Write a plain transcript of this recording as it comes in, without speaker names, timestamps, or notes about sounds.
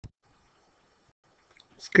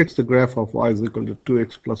sketch the graph of y is equal to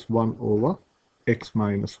 2x plus 1 over x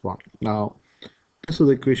minus 1. Now, this is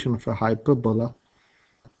the equation of a hyperbola.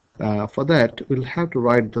 For that, we'll have to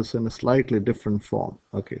write this in a slightly different form.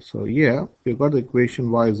 Okay, so here we've got the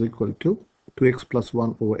equation y is equal to 2x plus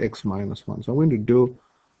 1 over x minus 1. So I'm going to do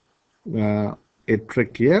a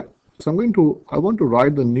trick here. So I want to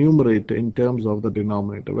write the numerator in terms of the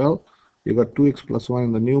denominator. Well, you got 2x plus 1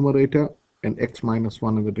 in the numerator and x minus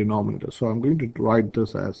 1 in the denominator. So I'm going to write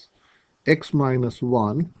this as x minus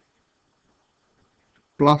 1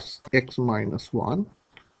 plus x minus 1.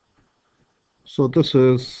 So this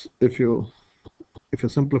is, if you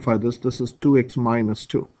simplify this, this is 2x minus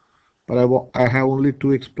 2. But I have only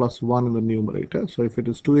 2x plus 1 in the numerator. So if it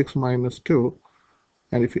is 2x minus 2,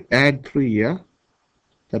 and if you add 3 here,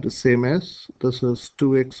 that is same as this is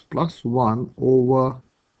 2x plus 1 over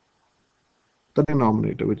the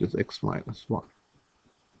denominator, which is x minus 1.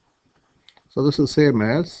 So this is same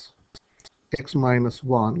as x minus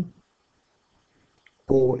 1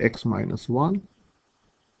 over x minus 1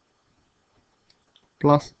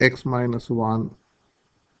 plus x minus 1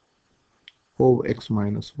 over x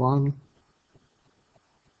minus 1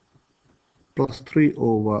 plus 3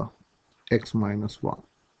 over x minus 1.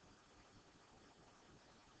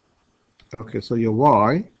 Okay, so your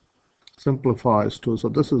y simplifies to, so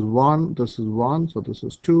this is 1, this is 1, so this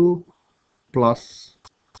is 2 plus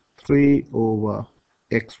 3 over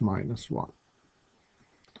x minus 1.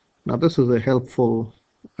 Now this is a helpful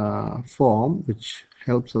form which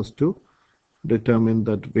helps us to determine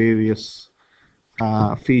that various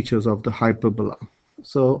features of the hyperbola.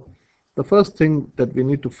 So the first thing that we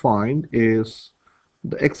need to find is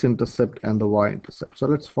the x-intercept and the y-intercept. So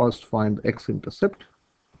let's first find the x-intercept.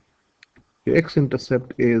 The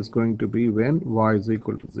x-intercept is going to be when y is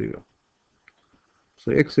equal to 0.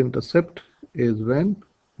 So x-intercept is when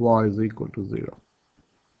y is equal to 0.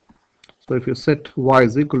 So if you set y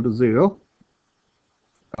is equal to 0,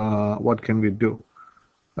 what can we do?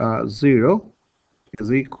 0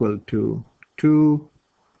 is equal to 2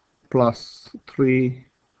 plus 3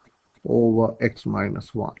 over x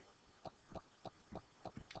minus 1.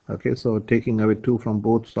 Okay, so taking away 2 from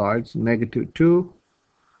both sides, negative 2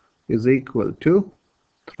 is equal to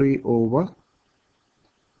 3 over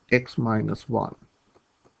x minus 1.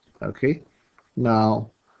 Okay, now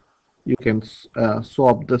you can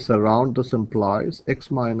swap this around. This implies x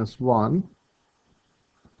minus 1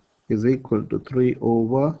 is equal to 3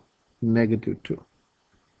 over negative 2.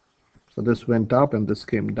 So this went up and this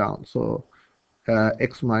came down. So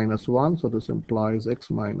x minus 1, so this implies x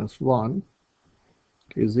minus 1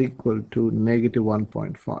 is equal to negative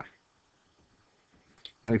 1.5.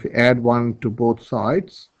 If you add 1 to both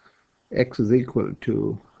sides, x is equal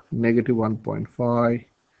to negative 1.5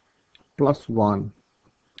 plus 1,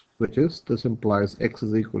 which is, this implies x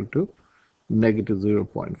is equal to negative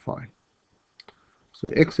 0.5. So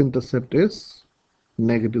x-intercept is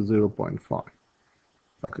negative 0.5.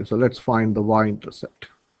 Okay, so let's find the y-intercept.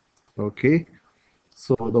 Okay,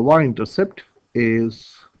 so the y-intercept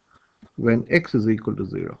is when x is equal to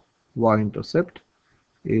 0. Y-intercept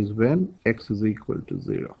is when x is equal to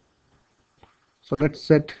 0. So let's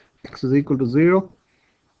set x is equal to 0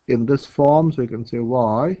 in this form. So you can say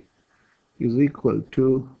y is equal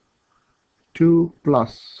to 2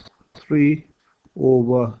 plus 3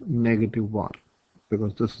 over negative 1,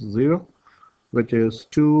 because this is 0, which is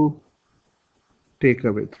 2 take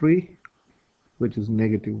away 3, which is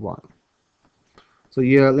negative 1. So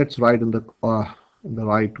here let's write in the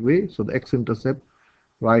right way. So the x-intercept,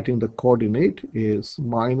 writing the coordinate is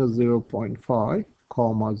minus 0.5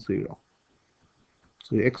 comma 0.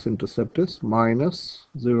 So the x-intercept is minus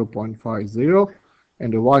 0.50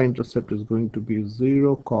 and the y-intercept is going to be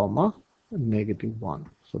 0 comma negative 1.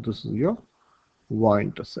 So this is your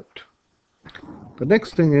y-intercept. The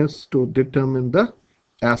next thing is to determine the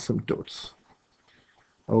asymptotes.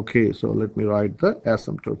 Okay, so let me write the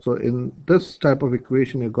asymptote. So in this type of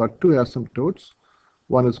equation, you've got two asymptotes.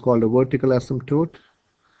 One is called a vertical asymptote.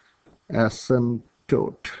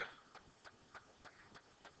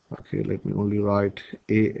 Okay, let me only write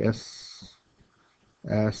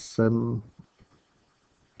asymptote.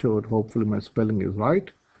 Hopefully my spelling is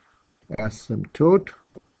right. Asymptote.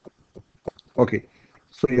 Okay,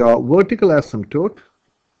 so your vertical asymptote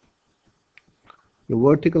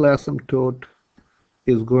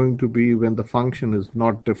is going to be when the function is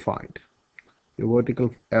not defined. Your vertical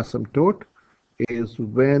asymptote is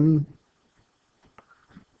when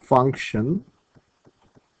function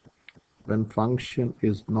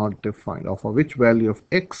is not defined, or for which value of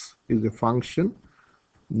x is a function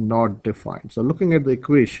not defined. So looking at the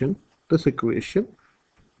equation, this equation,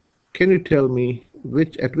 can you tell me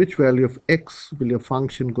at which value of x will your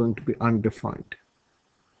function going to be undefined?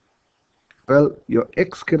 Well, your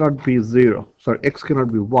x cannot be 0. Sorry, x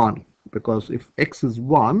cannot be 1, because if x is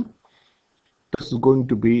 1, this is going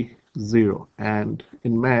to be 0. And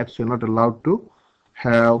in maths, you're not allowed to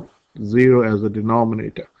have 0 as a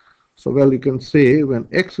denominator. So, well, you can say when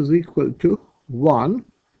x is equal to 1,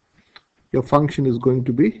 your function is going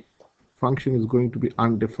to be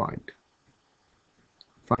undefined.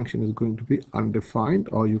 Function is going to be undefined,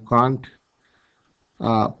 or you can't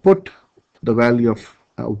put the value of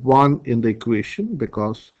 1 in the equation,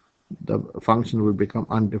 because the function will become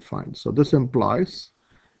undefined. So this implies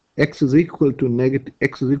x is equal to 1.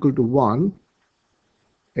 X is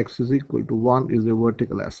equal to 1 is a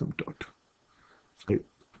vertical asymptote.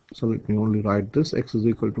 So let me only write this. X is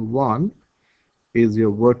equal to 1 is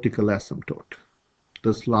your vertical asymptote.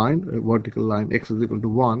 This line, a vertical line, x is equal to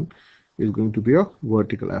 1 is going to be a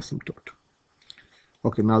vertical asymptote.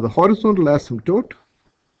 Okay, now the horizontal asymptote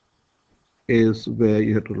is where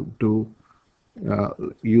you have to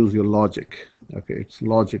use your logic. Okay, it's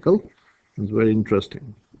logical. It's very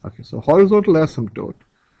interesting. Okay, so horizontal asymptote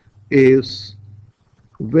is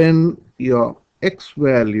when your x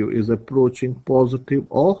value is approaching positive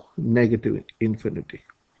or negative infinity.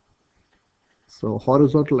 So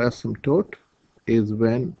horizontal asymptote is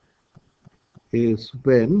when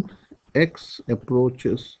x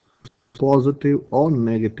approaches positive or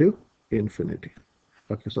negative infinity.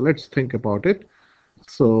 Okay, so let's think about it.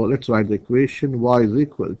 So let's write the equation. Y is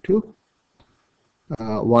equal to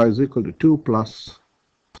 2 plus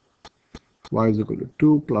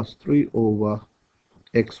 3 over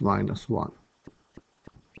x minus 1.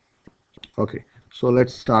 Okay, so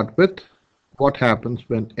let's start with what happens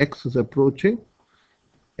when x approaches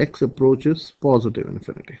positive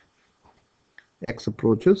infinity. X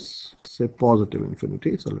approaches, say, positive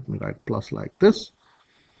infinity. So let me write plus like this.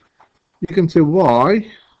 You can say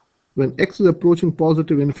y, when x is approaching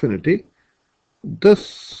positive infinity,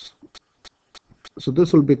 this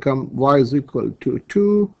will become y is equal to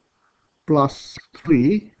 2 plus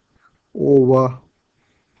 3 over,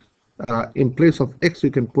 in place of x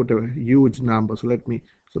you can put a huge number.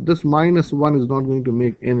 So this minus 1 is not going to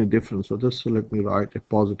make any difference. So let me write a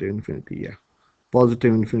positive infinity here.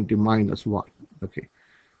 Positive infinity minus 1. Okay.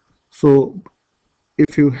 So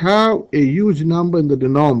if you have a huge number in the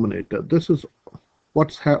denominator, this is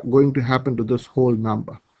what's going to happen to this whole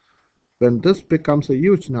number. When this becomes a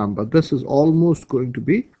huge number, this is almost going to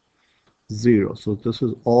be 0. So this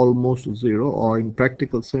is almost 0, or in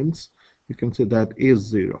practical sense, you can say that is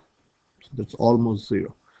 0. So that's almost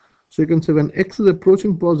 0. So you can say when x is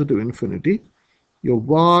approaching positive infinity, your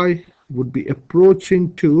y would be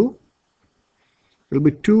approaching to, it will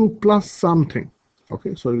be 2 plus something.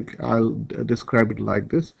 Okay, so I'll describe it like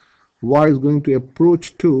this. Y is going to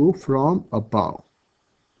approach 2 from above.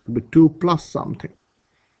 It will be 2 plus something.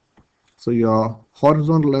 So your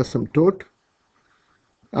horizontal asymptote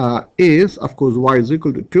is, of course, y is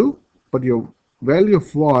equal to 2, but your value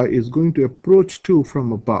of y is going to approach 2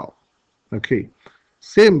 from above. Okay,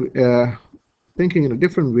 same, thinking in a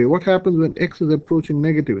different way, what happens when x is approaching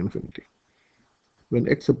negative infinity? When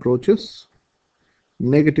x approaches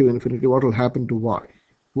negative infinity, what will happen to y?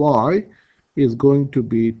 Y is going to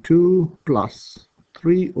be 2 plus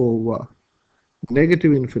 3 over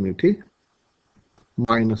negative infinity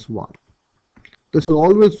minus 1. This is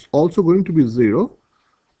always also going to be 0,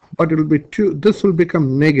 but it will be 2. This will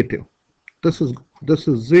become negative. This is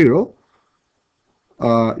 0.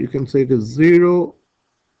 You can say it is 0,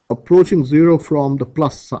 approaching 0 from the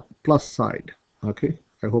plus side. Okay,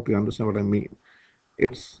 I hope you understand what I mean.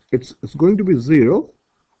 It's going to be 0,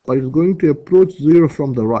 but it's going to approach 0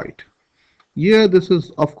 from the right. Here this is,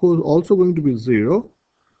 of course, also going to be 0,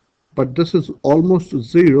 but this is almost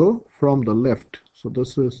 0 from the left. So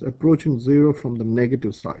this is approaching 0 from the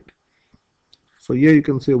negative side. So here you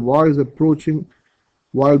can say y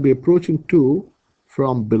will be approaching 2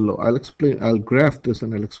 from below. I'll graph this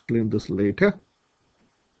and I'll explain this later.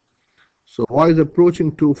 So y is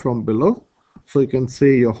approaching 2 from below. So you can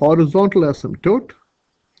say your horizontal asymptote.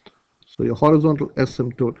 So your horizontal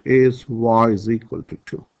asymptote is y is equal to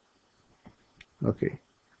 2. Okay.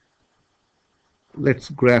 Let's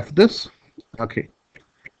graph this. Okay.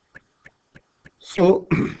 So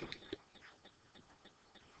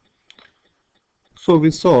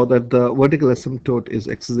we saw that the vertical asymptote is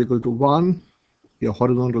x is equal to 1. Your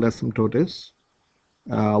horizontal asymptote is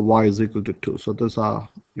y is equal to 2. So these are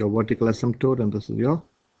your vertical asymptote and this is your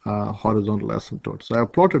horizontal asymptote. So I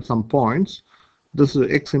have plotted some points. This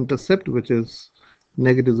is x-intercept, which is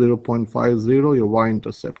negative 0.50, your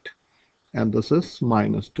y-intercept, and this is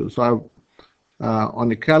minus 2. So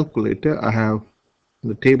on a calculator, I have in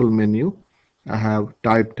the table menu, I have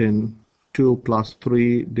typed in 2 plus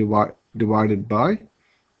 3 divided by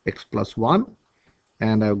x plus 1,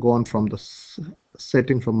 and I've gone from the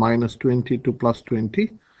setting from minus 20 to plus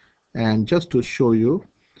 20. And just to show you,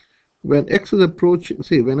 when x is approaching,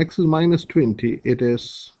 see, when x is minus 20, it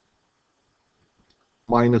is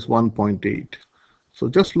minus 1.8. So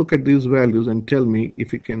just look at these values and tell me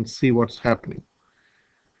if you can see what's happening.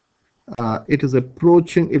 It is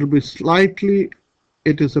approaching, it will be slightly,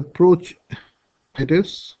 it is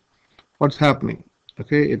what's happening.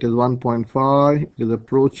 Okay, it is 1.5, it is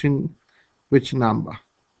approaching which number?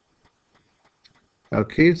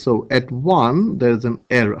 Okay, so at 1 there is an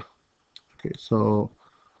error. Okay, so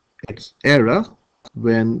it's error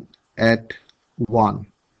when at 1,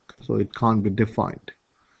 so it can't be defined.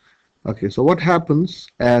 Okay, so what happens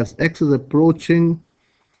as x is approaching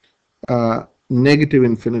negative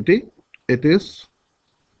infinity? It's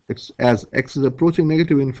as x is approaching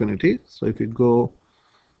negative infinity. So if you go,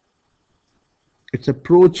 it's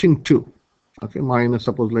approaching 2. Okay, minus,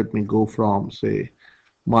 suppose let me go from say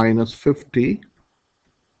minus 50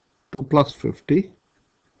 to plus 50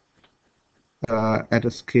 at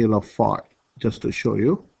a scale of 5, just to show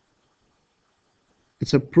you.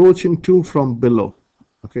 It's approaching 2 from below.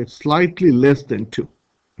 Okay, it's slightly less than 2.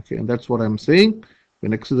 Okay, and that's what I'm saying.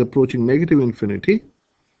 When x is approaching negative infinity,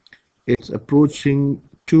 it's approaching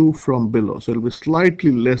 2 from below, so it'll be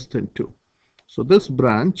slightly less than 2. So this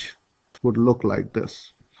branch would look like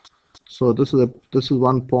this. So this is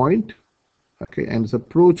 1 point, okay, and it's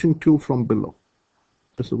approaching 2 from below.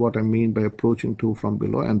 This is what I mean by approaching 2 from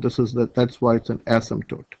below, and this is that's why it's an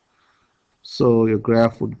asymptote. So your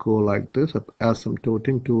graph would go like this,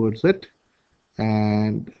 asymptoting towards it,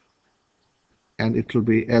 and it will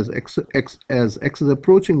be as x is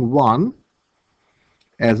approaching 1.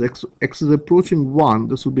 As x is approaching 1,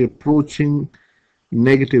 this will be approaching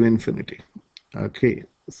negative infinity. Okay,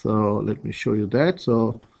 so let me show you that.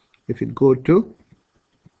 So if you go to,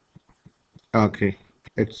 okay,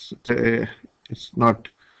 it's not,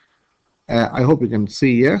 I hope you can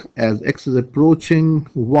see here, as x is approaching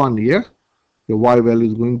 1 here, your y value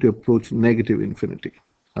is going to approach negative infinity.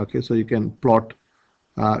 Okay, so you can plot,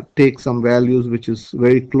 take some values which is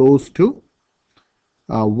very close to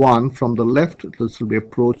 1 from the left. This will be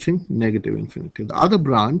approaching negative infinity. The other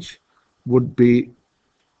branch would be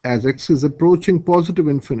as x is approaching positive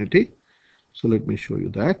infinity. So let me show you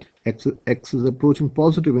that. X is approaching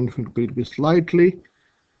positive infinity. It will be slightly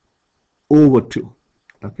over 2.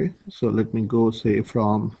 Okay, so let me go say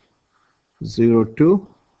from 0 to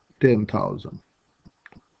 10,000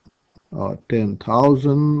 or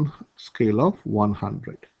 10,000 scale of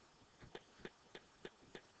 100.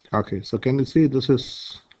 Okay, so can you see this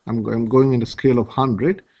is, I'm going in the scale of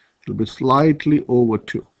 100. It will be slightly over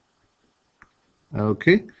 2.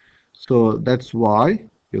 Okay, so that's why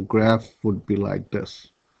your graph would be like this.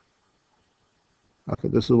 Okay,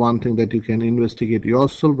 this is one thing that you can investigate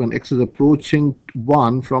yourself. When x is approaching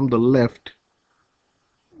 1 from the left,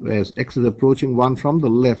 whereas x is approaching 1 from the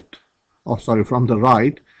left, or sorry, from the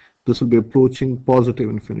right, this will be approaching positive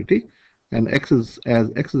infinity. And as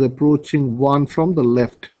x is approaching 1 from the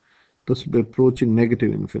left, this will be approaching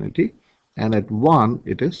negative infinity. And at 1,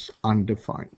 it is undefined.